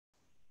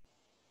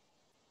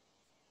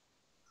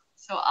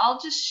So I'll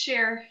just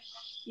share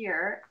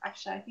here.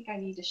 Actually, I think I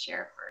need to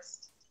share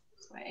first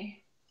this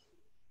way.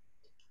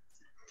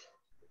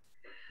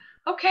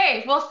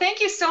 Okay, well, thank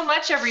you so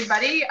much,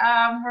 everybody.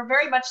 We're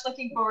very much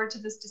looking forward to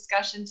this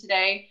discussion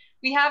today.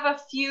 We have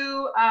a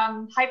few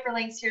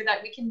hyperlinks here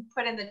that we can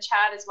put in the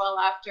chat as well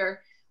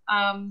after.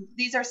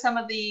 These are some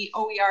of the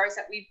OERs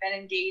that we've been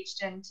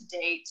engaged in to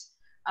date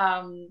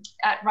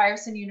at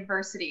Ryerson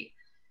University.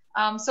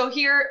 So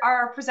here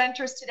are our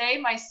presenters today.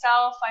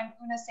 Myself, I'm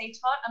Oona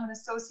St-Amant. I'm an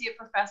associate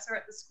professor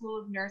at the School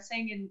of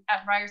Nursing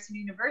at Ryerson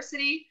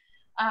University.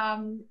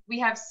 We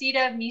have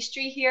Sita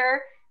Mistry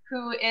here,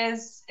 who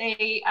is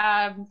a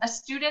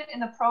student in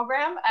the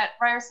program at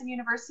Ryerson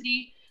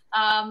University,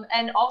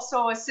 and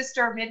also a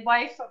sister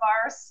midwife of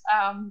ours,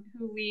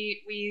 who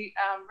we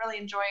really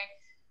enjoy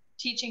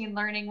teaching and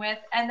learning with.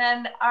 And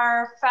then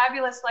our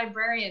fabulous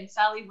librarian,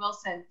 Sally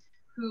Wilson,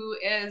 who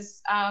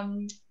is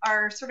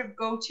our sort of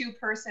go-to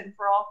person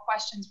for all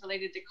questions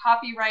related to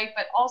copyright,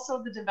 but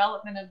also the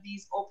development of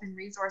these open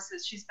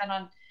resources. She's been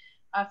on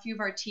a few of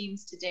our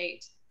teams to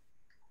date.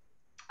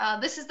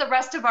 This is the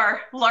rest of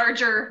our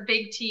larger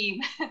big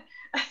team.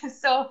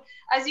 So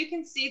as you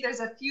can see, there's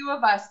a few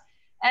of us.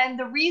 And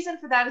the reason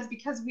for that is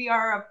because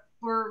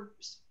we're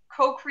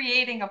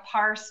co-creating a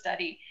PAR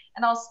study.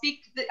 And I'll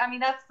speak, I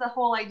mean, that's the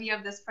whole idea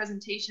of this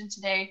presentation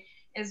today,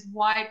 is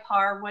why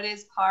PAR, what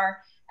is PAR?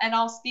 And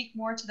I'll speak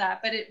more to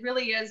that, but it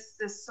really is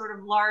this sort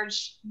of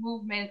large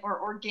movement or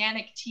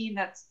organic team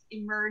that's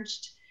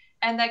emerged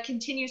and that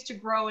continues to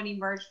grow and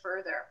emerge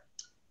further.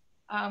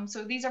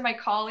 So these are my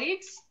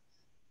colleagues.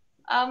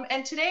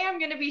 And today I'm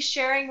going to be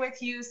sharing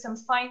with you some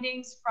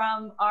findings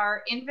from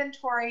our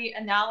inventory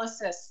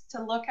analysis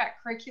to look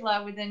at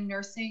curricula within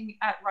nursing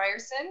at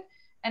Ryerson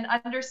and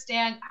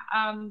understand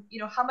you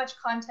know, how much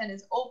content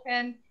is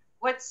open,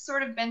 what's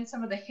sort of been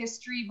some of the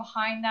history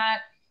behind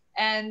that,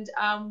 and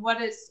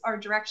what is our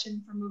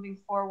direction for moving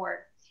forward.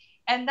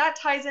 And that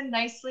ties in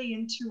nicely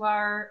into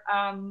our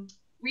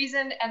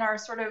reason and our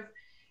sort of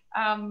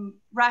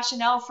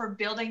rationale for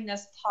building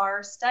this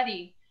PAR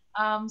study.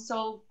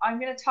 So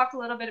I'm going to talk a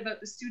little bit about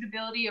the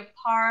suitability of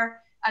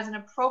PAR as an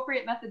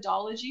appropriate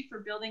methodology for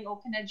building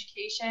open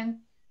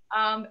education,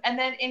 and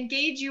then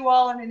engage you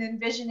all in an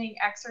envisioning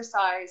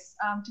exercise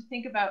to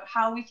think about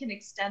how we can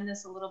extend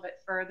this a little bit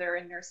further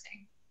in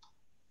nursing.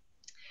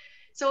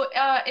 So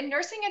in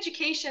nursing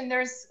education,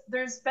 there's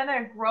been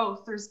a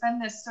growth, there's been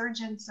this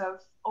surgence of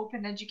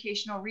open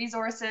educational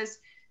resources,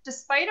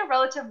 despite a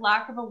relative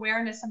lack of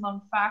awareness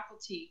among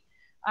faculty.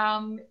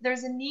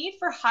 There's a need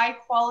for high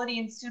quality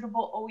and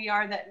suitable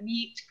OER that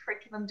meet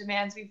curriculum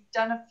demands. We've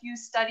done a few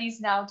studies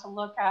now to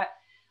look at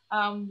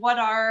what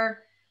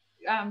are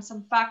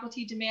some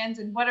faculty demands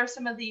and what are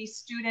some of the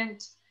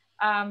student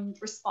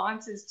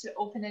responses to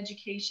open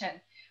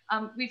education.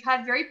 We've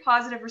had very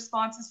positive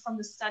responses from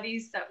the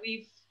studies that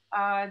we've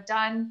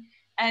done,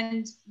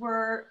 and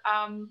we're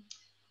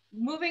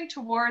moving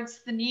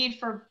towards the need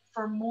for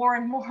more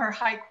and more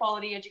high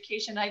quality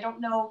education. I don't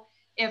know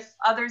if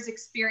others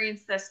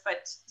experience this,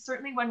 but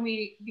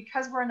certainly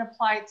because we're in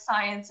applied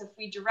science, if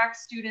we direct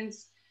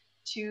students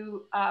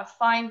to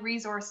find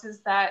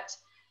resources that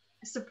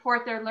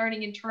support their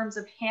learning in terms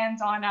of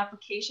hands-on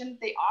application,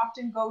 they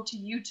often go to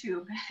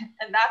YouTube,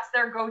 and that's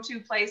their go-to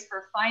place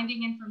for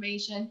finding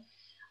information.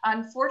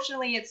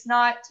 Unfortunately, it's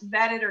not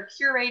vetted or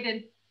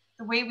curated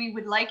the way we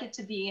would like it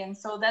to be, and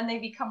so then they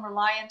become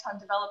reliant on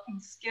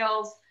developing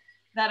skills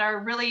that are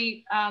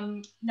really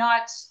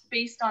not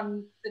based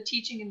on the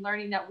teaching and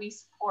learning that we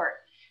support.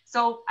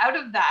 So out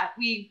of that,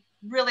 we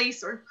really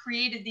sort of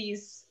created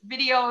these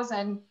videos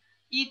and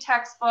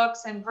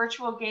e-textbooks and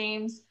virtual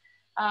games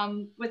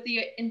with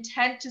the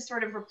intent to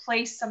sort of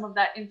replace some of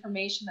that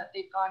information that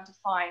they've gone to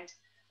find.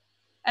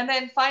 And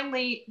then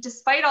finally,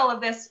 despite all of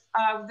this,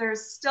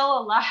 there's still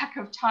a lack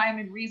of time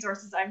and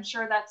resources. I'm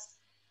sure that's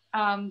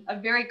a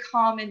very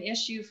common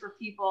issue for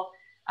people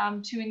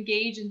to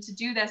engage and to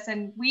do this.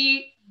 And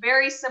we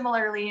very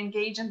similarly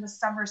engage in the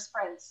summer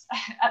sprints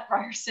at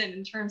Ryerson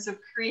in terms of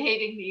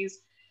creating these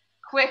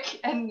quick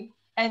and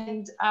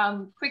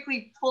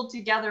quickly pulled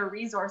together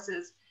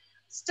resources.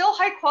 Still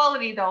high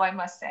quality though, I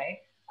must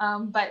say,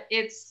 but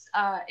it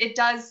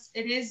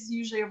is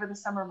usually over the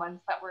summer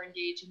months that we're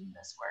engaging in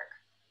this work.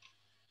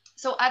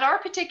 So at our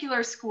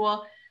particular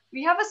school,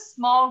 we have a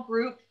small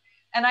group,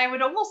 and I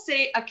would almost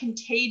say a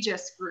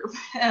contagious group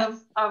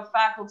of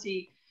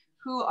faculty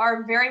who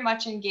are very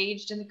much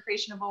engaged in the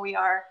creation of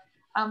OER.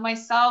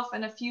 Myself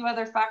and a few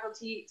other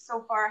faculty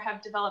so far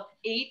have developed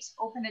 8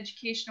 open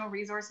educational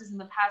resources in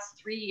the past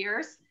 3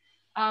 years.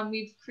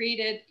 We've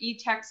created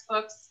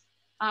e-textbooks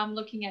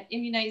looking at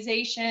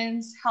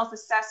immunizations, health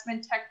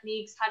assessment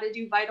techniques, how to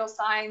do vital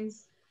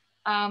signs.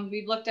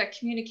 We've looked at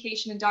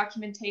communication and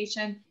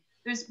documentation.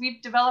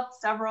 We've developed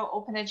several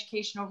open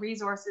educational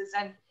resources,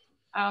 and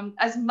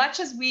as much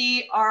as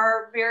we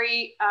are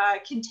very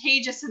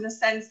contagious in the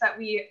sense that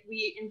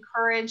we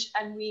encourage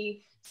and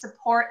we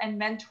support and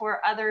mentor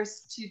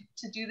others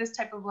to do this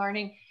type of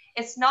learning,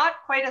 it's not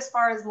quite as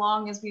far as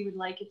long as we would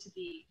like it to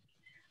be.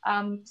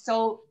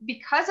 So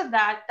because of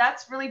that,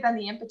 that's really been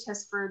the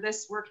impetus for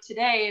this work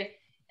today,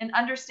 and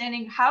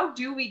understanding how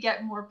do we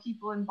get more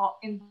people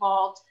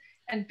involved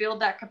and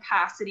build that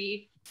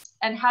capacity,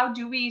 and how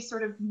do we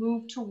sort of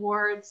move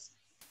towards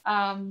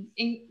a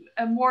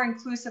more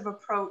inclusive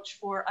approach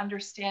for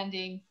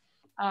understanding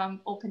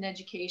open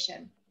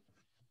education.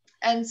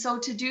 And so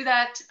to do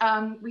that,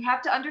 we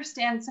have to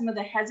understand some of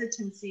the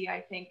hesitancy,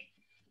 I think,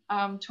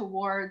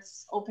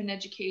 towards open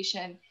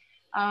education.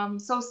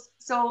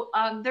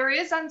 There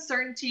is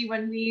uncertainty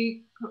when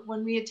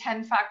we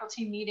attend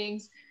faculty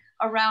meetings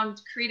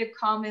around Creative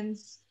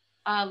Commons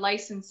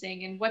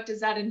licensing, and what does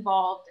that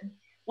involve, and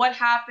what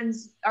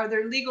happens, are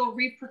there legal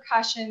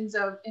repercussions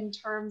in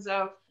terms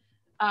of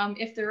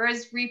if there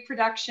is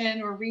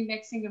reproduction or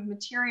remixing of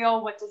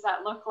material, what does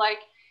that look like?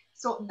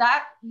 So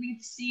that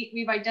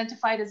we've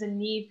identified as a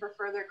need for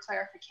further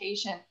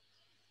clarification.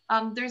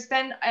 There's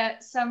been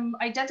some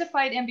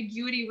identified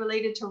ambiguity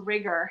related to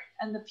rigor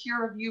and the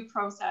peer review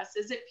process.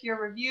 Is it peer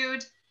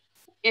reviewed?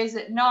 Is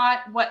it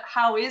not?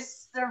 How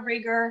is the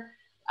rigor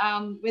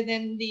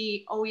within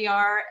the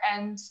OER?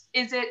 And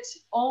is it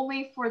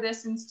only for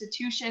this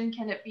institution?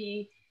 Can it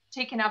be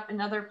taken up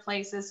in other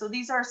places? So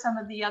these are some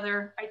of the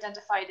other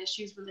identified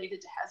issues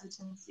related to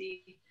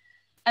hesitancy.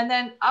 And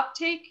then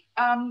uptake,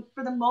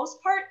 for the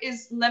most part,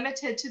 is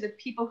limited to the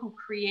people who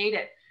create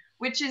it,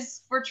 which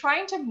is, we're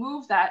trying to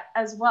move that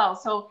as well.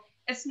 So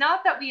it's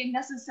not that we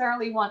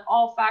necessarily want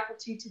all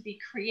faculty to be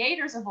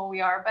creators of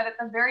OER, but at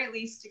the very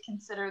least to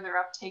consider their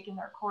uptake in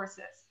their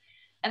courses.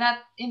 And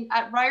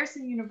at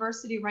Ryerson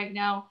University right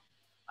now,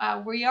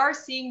 we are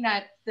seeing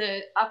that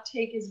the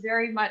uptake is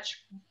very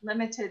much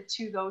limited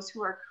to those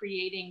who are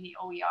creating the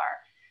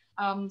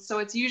OER. So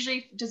it's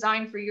usually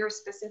designed for your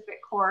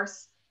specific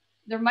course.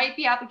 There might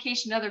be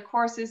application in other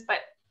courses, but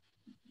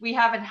we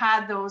haven't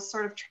had those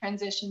sort of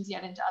transitions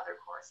yet into other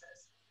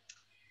courses.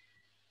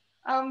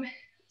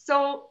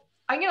 So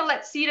I'm going to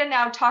let Sita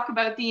now talk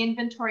about the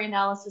inventory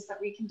analysis that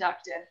we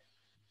conducted.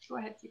 Go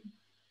ahead, Sita.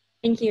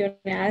 Thank you,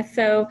 Oona.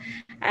 So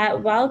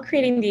while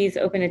creating these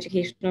open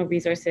educational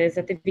resources,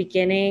 at the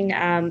beginning,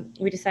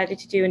 we decided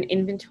to do an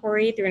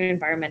inventory through an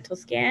environmental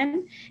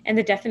scan. And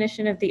the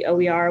definition of the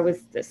OER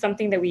was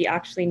something that we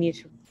actually need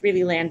to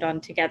really land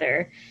on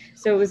together.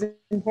 So it was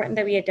important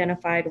that we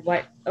identified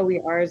what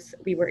OERs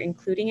we were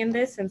including in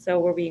this. And so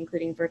were we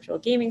including virtual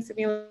gaming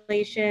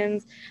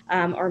simulations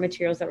or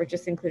materials that were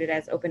just included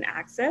as open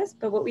access?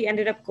 But what we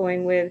ended up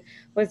going with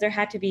was there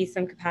had to be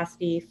some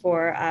capacity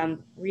for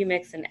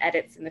remix and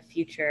edits in the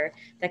future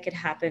that could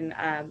happen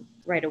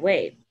right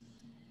away.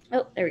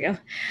 Oh, there we go.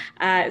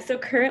 So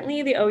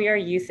currently the OER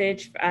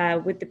usage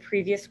with the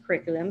previous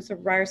curriculum, so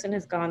Ryerson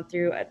has gone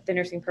through the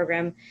nursing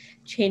program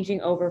changing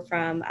over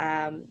from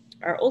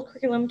our old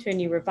curriculum to a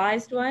new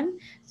revised one.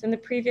 So in the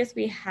previous,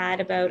 we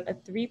had about a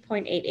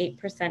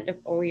 3.88% of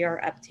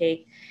OER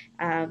uptake.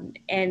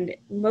 And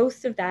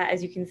most of that,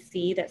 as you can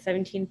see, that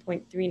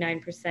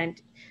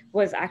 17.39%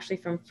 was actually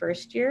from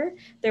first year.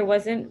 There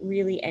wasn't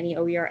really any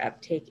OER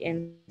uptake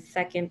in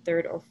second,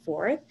 third, or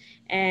fourth.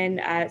 And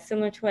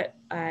similar to what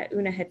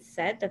Oona had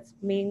said, that's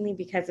mainly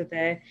because of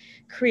the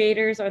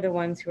creators are the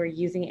ones who are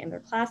using it in their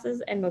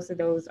classes, and most of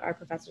those are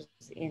professors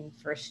in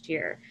first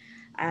year.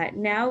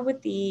 Now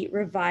with the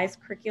revised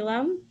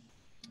curriculum,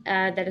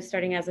 that is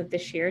starting as of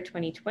this year,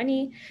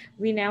 2020.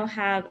 We now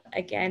have,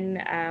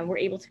 again, we're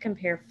able to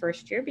compare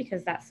first year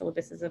because that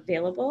syllabus is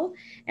available.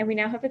 And we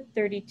now have a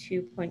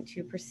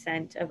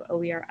 32.2% of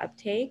OER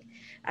uptake,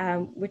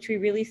 which we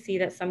really see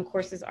that some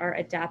courses are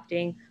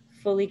adapting,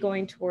 fully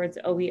going towards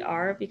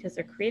OER because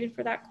they're created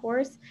for that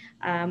course,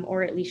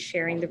 or at least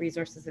sharing the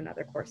resources in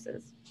other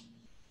courses.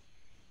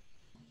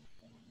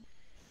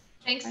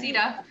 Thanks,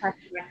 Sita. Back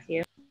to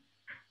you.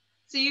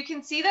 So you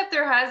can see that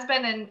there has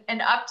been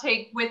an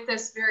uptake with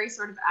this very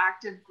sort of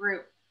active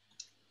group.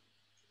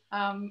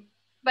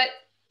 But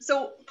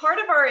so part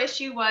of our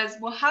issue was,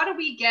 well, how do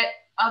we get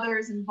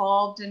others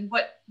involved, and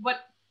what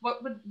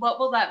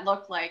will that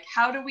look like?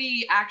 How do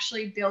we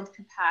actually build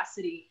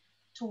capacity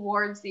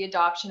towards the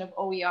adoption of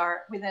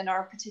OER within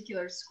our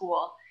particular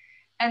school?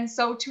 And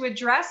so to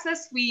address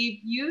this, we've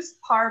used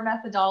PAR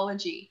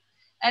methodology.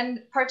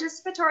 And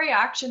participatory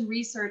action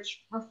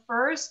research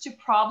refers to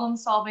problem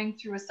solving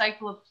through a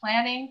cycle of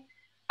planning,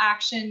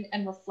 action,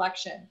 and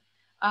reflection.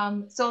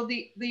 So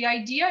the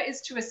idea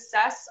is to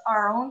assess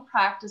our own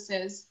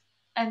practices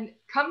and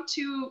come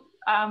to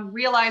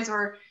realize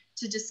or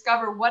to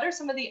discover what are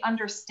some of the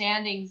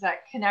understandings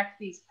that connect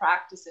these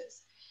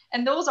practices.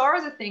 And those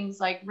are the things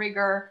like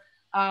rigor,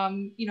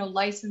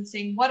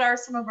 licensing. What are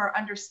some of our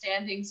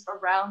understandings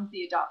around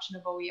the adoption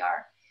of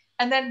OER?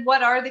 And then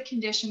what are the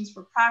conditions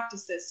for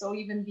practices? So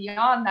even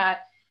beyond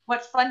that,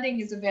 what funding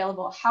is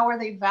available? How are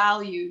they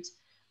valued?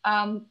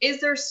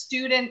 Is there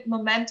student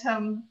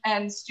momentum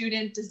and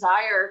student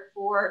desire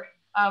for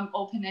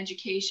open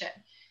education?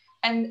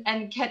 And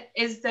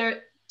does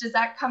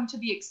that come to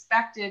be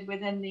expected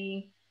within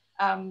the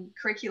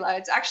curricula?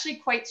 It's actually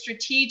quite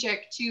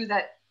strategic too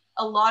that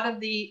a lot of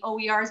the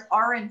OERs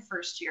are in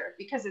first year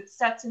because it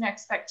sets an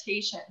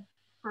expectation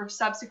for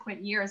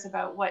subsequent years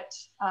about what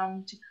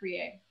to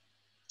create.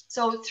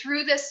 So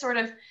through this sort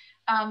of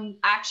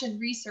action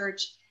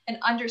research and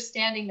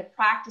understanding the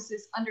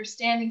practices,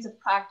 understandings of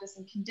practice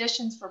and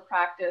conditions for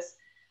practice,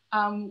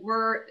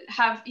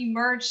 have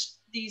emerged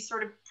these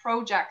sort of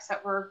projects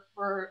that we're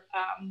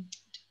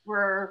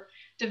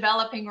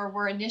developing or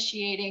we're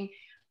initiating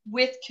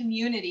with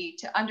community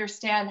to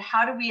understand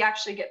how do we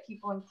actually get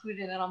people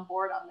included and on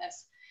board on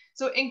this.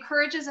 So it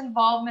encourages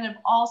involvement of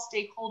all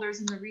stakeholders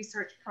in the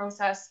research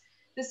process.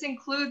 This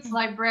includes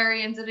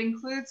librarians, it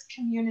includes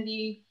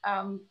community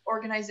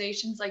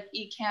organizations like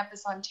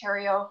eCampus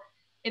Ontario.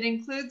 It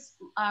includes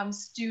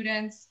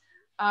students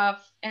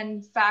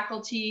and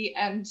faculty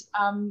and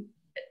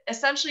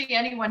essentially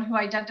anyone who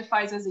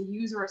identifies as a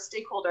user or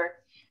stakeholder.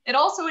 It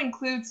also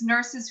includes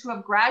nurses who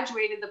have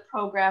graduated the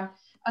program,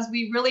 as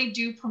we really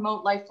do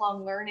promote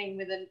lifelong learning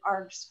within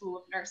our School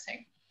of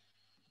Nursing.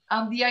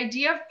 The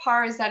idea of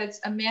PAR is that it's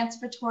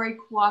emancipatory,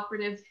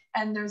 cooperative,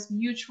 and there's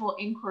mutual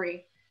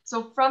inquiry.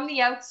 So from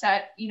the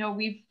outset, you know,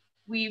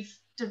 we've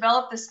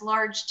developed this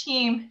large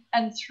team,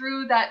 and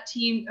through that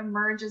team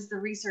emerges the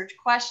research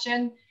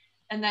question,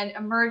 and then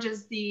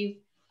emerges the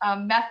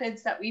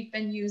methods that we've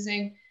been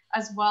using,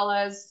 as well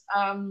as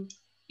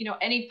you know,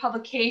 any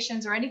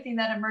publications or anything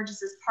that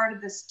emerges as part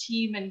of this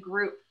team and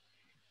group.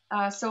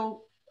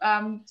 So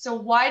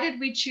why did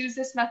we choose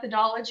this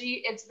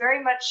methodology? It's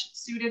very much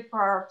suited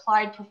for our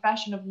applied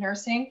profession of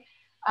nursing.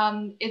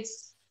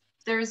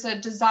 There's a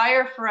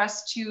desire for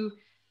us to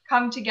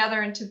come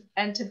together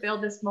and to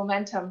build this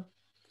momentum.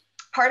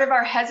 Part of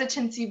our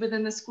hesitancy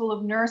within the School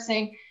of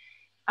Nursing,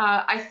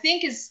 I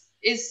think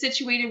is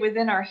situated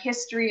within our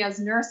history as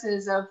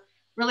nurses of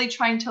really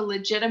trying to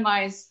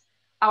legitimize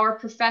our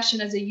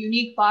profession as a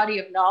unique body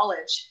of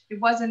knowledge.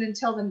 It wasn't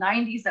until the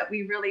 90s that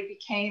we really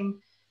became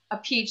a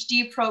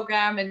PhD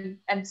program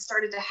and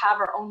started to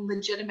have our own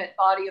legitimate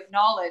body of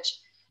knowledge.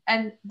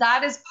 And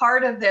that is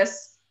part of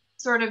this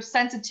sort of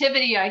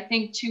sensitivity, I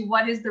think, to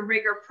what is the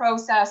rigor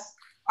process?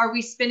 Are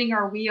we spinning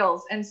our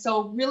wheels? And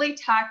so really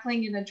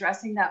tackling and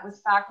addressing that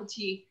with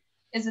faculty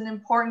is an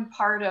important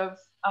part of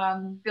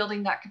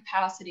building that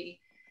capacity.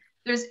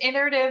 There's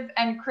iterative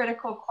and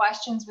critical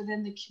questions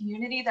within the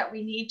community that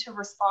we need to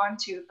respond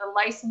to. The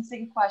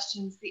licensing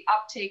questions, the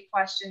uptake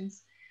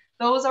questions,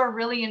 those are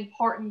really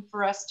important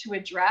for us to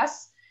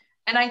address.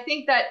 And I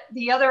think that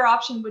the other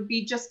option would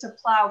be just to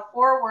plow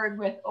forward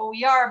with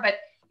OER,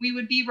 but we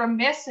would be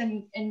remiss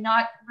in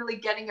not really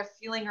getting a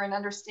feeling or an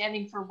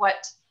understanding for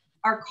what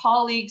our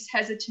colleagues'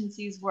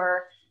 hesitancies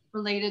were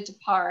related to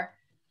PAR.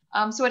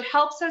 So it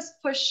helps us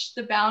push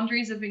the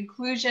boundaries of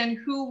inclusion.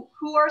 Who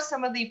are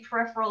some of the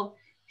peripheral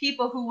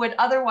people who would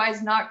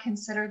otherwise not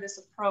consider this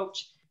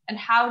approach? And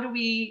how do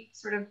we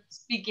sort of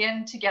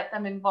begin to get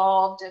them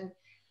involved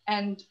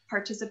and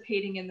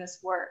participating in this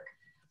work?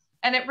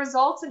 And it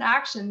results in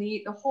action.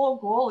 The whole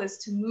goal is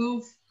to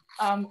move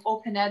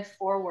open ed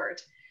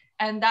forward.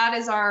 And that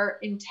is our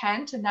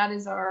intent, and that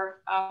is our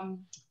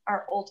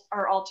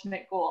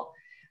ultimate goal.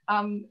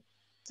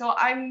 So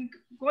I'm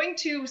going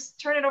to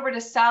turn it over to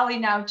Sally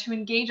now to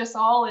engage us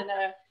all in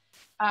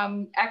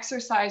a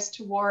exercise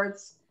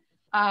towards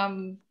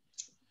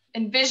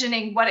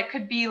envisioning what it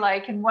could be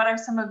like and what are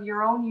some of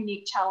your own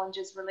unique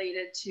challenges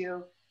related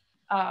to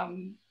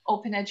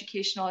open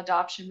educational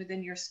adoption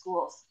within your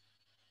schools.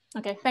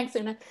 Okay, thanks,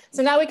 Oona.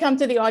 So now we come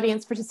to the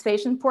audience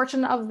participation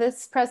portion of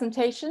this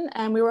presentation,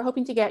 and we were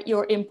hoping to get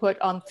your input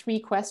on 3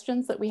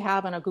 questions that we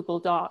have on a Google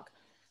Doc.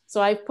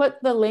 So I've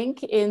put the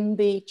link in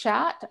the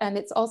chat, and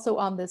it's also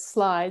on this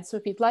slide. So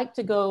if you'd like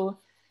to go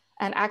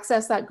and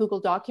access that Google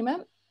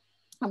document,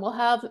 and we'll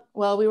have,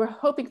 well, we were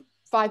hoping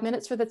 5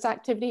 minutes for this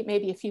activity,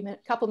 maybe a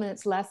couple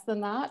minutes less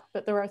than that,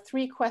 but there are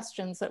 3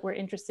 questions that we're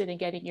interested in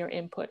getting your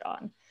input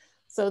on.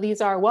 So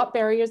these are: what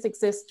barriers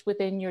exist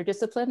within your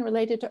discipline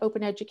related to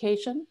open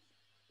education?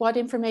 What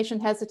information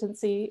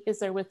hesitancy is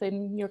there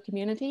within your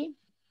community?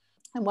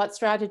 And what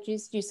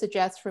strategies do you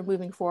suggest for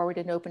moving forward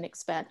in open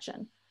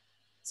expansion?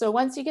 So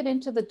once you get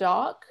into the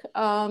doc,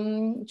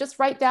 just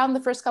write down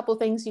the first couple of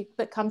things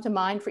that come to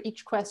mind for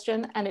each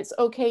question. And it's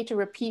okay to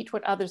repeat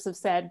what others have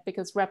said,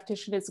 because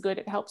repetition is good.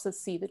 It helps us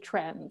see the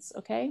trends,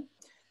 okay?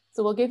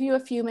 So we'll give you a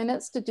few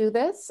minutes to do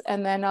this,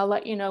 and then I'll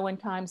let you know when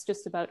time's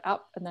just about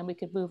up, and then we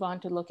could move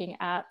on to looking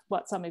at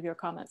what some of your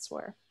comments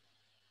were.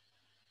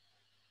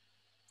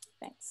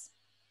 Thanks.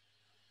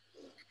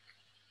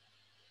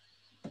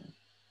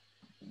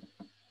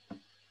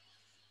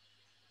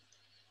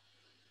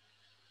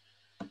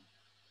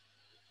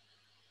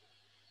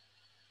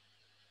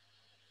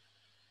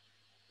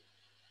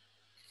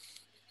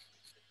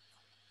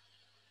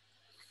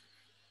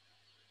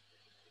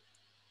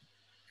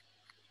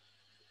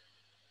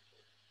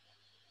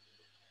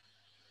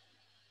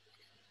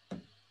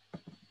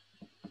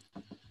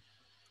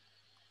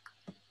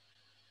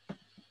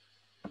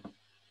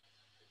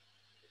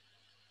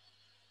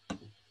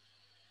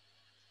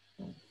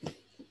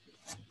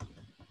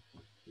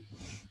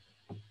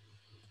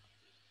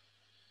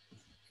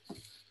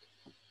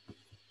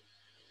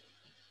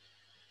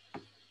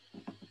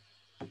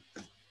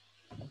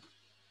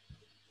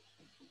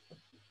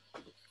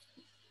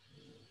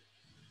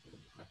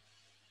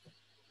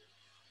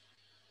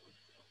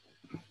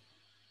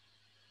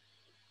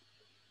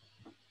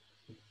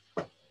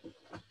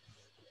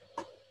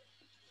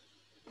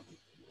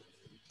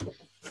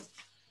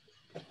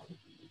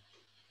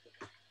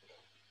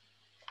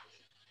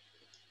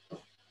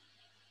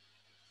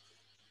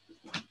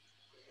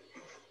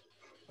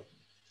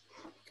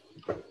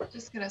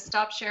 Just gonna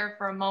stop share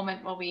for a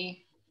moment while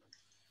we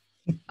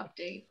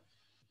update.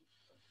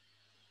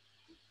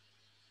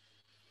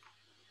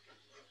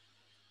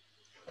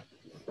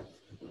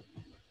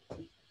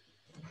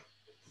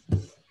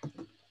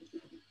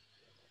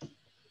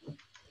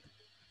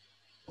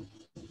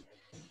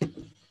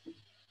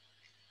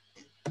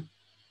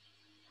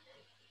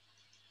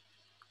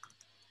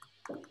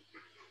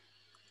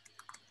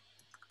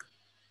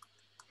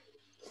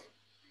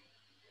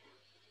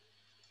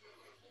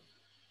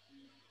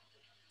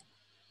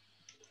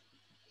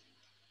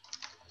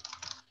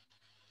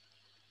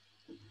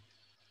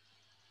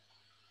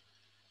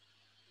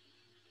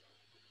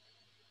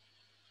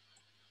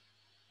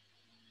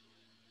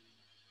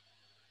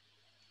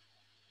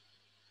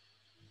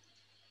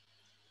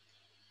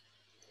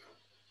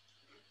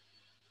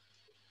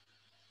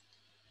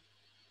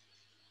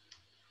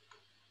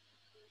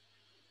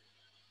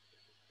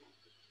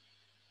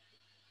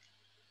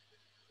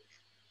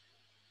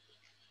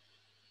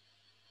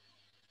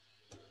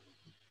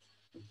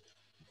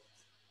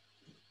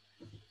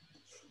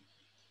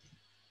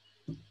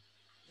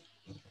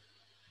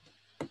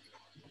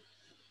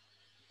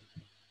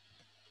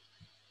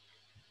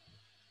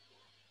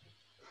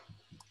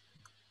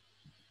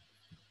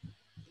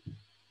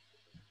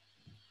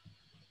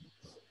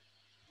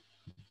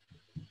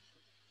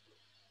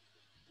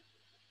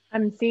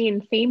 I'm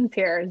seeing themes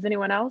here. Is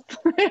anyone else?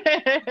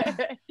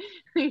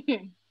 We're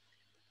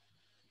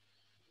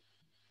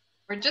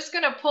just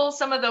going to pull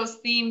some of those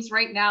themes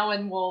right now,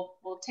 and we'll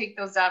take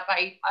those up.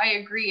 I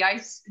agree.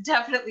 I'm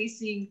definitely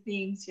seeing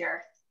themes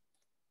here.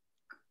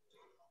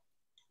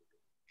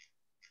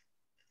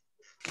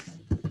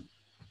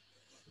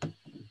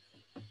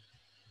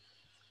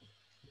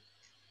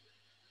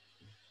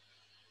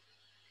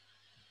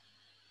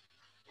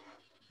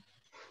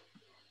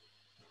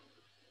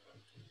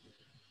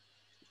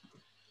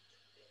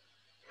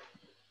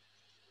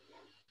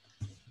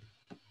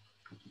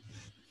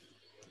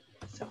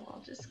 So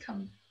I'll just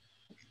come.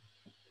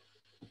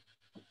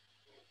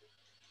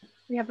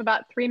 We have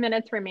about 3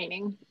 minutes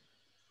remaining.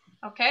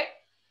 Okay.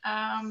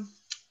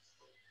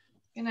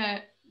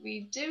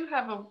 We do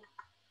have a,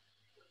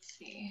 let's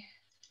see.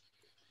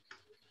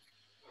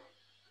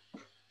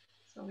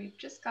 So we've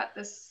just got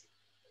this.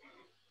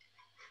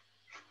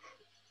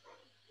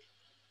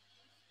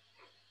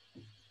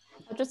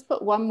 I'll just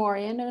put one more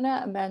in,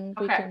 Oona, and then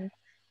we can.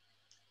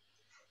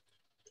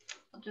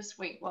 I'll just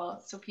wait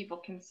so people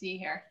can see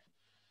here.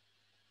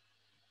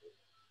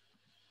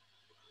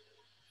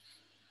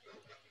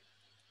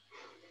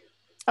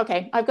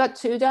 Okay, I've got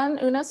 2 done,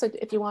 Oona, so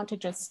if you want to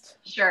just.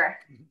 Sure.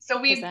 So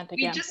we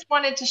just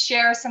wanted to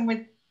share some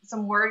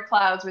word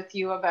clouds with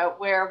you about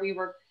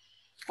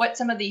what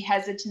some of the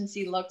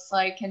hesitancy looks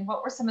like and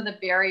what were some of the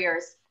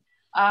barriers.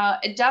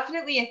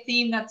 Definitely a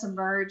theme that's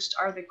emerged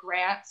are the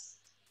grants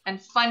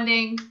and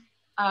funding.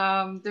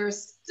 There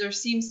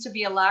seems to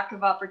be a lack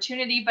of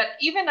opportunity, but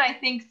even I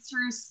think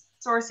through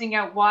sourcing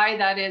out why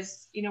that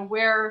is,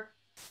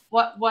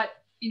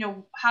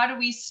 how do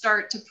we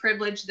start to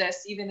privilege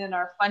this even in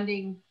our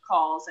funding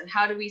calls, and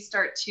how do we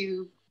start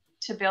to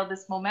build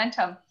this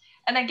momentum?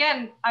 And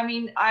again, I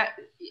mean, I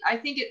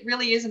think it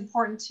really is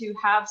important to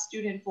have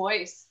student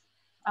voice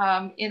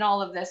in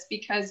all of this,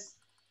 because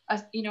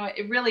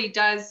it really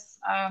does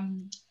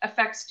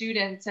affect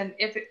students. And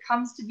if it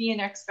comes to be an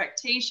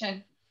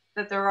expectation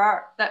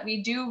that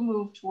we do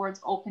move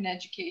towards open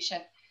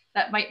education,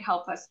 that might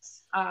help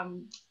us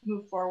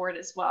move forward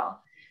as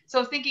well.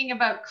 So thinking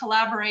about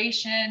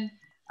collaboration,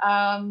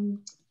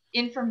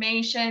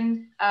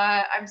 information,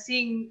 I'm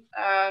seeing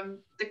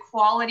the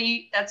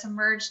quality that's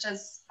emerged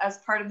as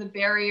part of the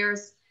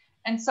barriers,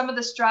 and some of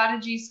the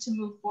strategies to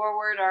move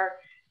forward are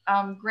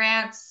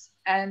grants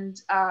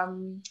and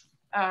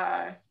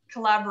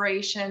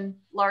collaboration,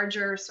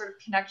 larger sort of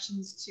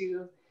connections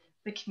to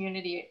the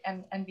community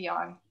and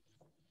beyond.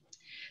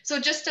 So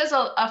just as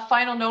a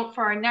final note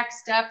for our next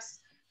steps,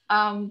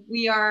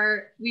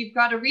 we've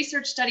got a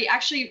research study.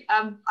 Actually,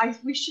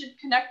 we should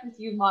connect with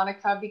you,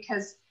 Monica,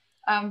 because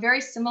very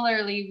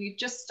similarly, we've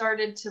just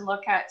started to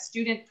look at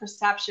student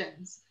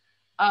perceptions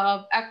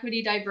of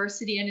equity,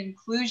 diversity, and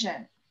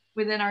inclusion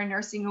within our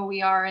nursing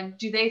OER, and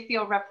do they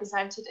feel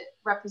represented?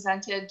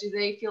 Do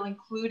they feel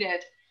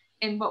included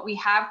in what we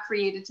have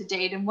created to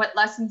date, and what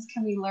lessons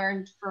can we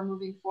learn for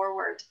moving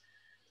forward?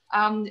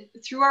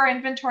 Through our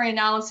inventory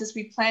analysis,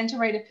 we plan to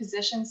write a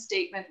position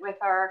statement with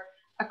our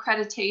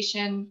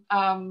accreditation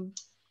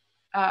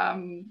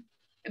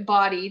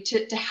body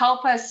to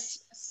help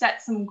us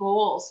set some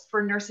goals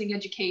for nursing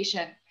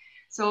education.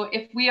 So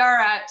if we are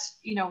at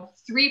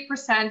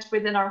 3%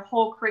 within our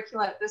whole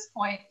curricula at this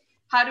point,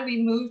 how do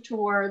we move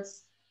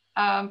towards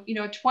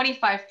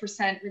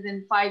 25%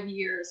 within 5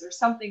 years, or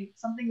something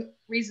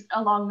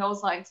along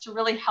those lines, to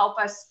really help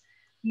us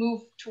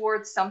move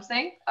towards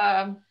something,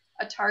 a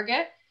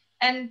target,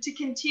 and to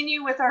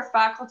continue with our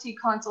faculty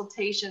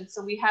consultation.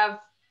 So we have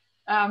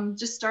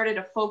just started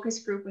a focus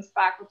group with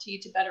faculty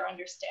to better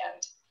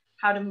understand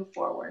how to move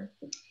forward.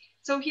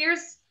 So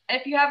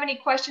if you have any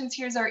questions,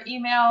 here's our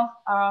email,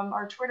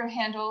 our Twitter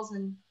handles,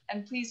 and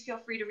and please feel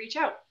free to reach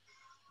out.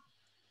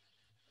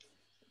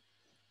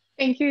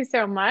 Thank you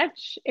so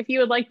much. If you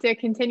would like to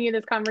continue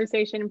this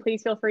conversation,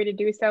 please feel free to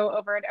do so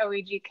over at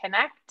OEG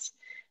Connect.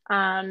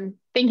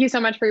 Thank you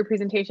so much for your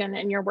presentation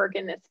and your work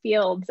in this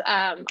field.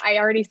 I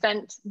already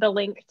sent the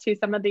link to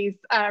some of these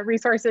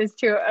resources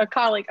to a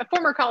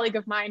former colleague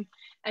of mine,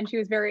 and she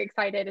was very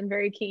excited and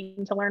very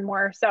keen to learn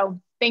more. So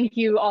thank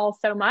you all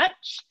so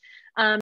much.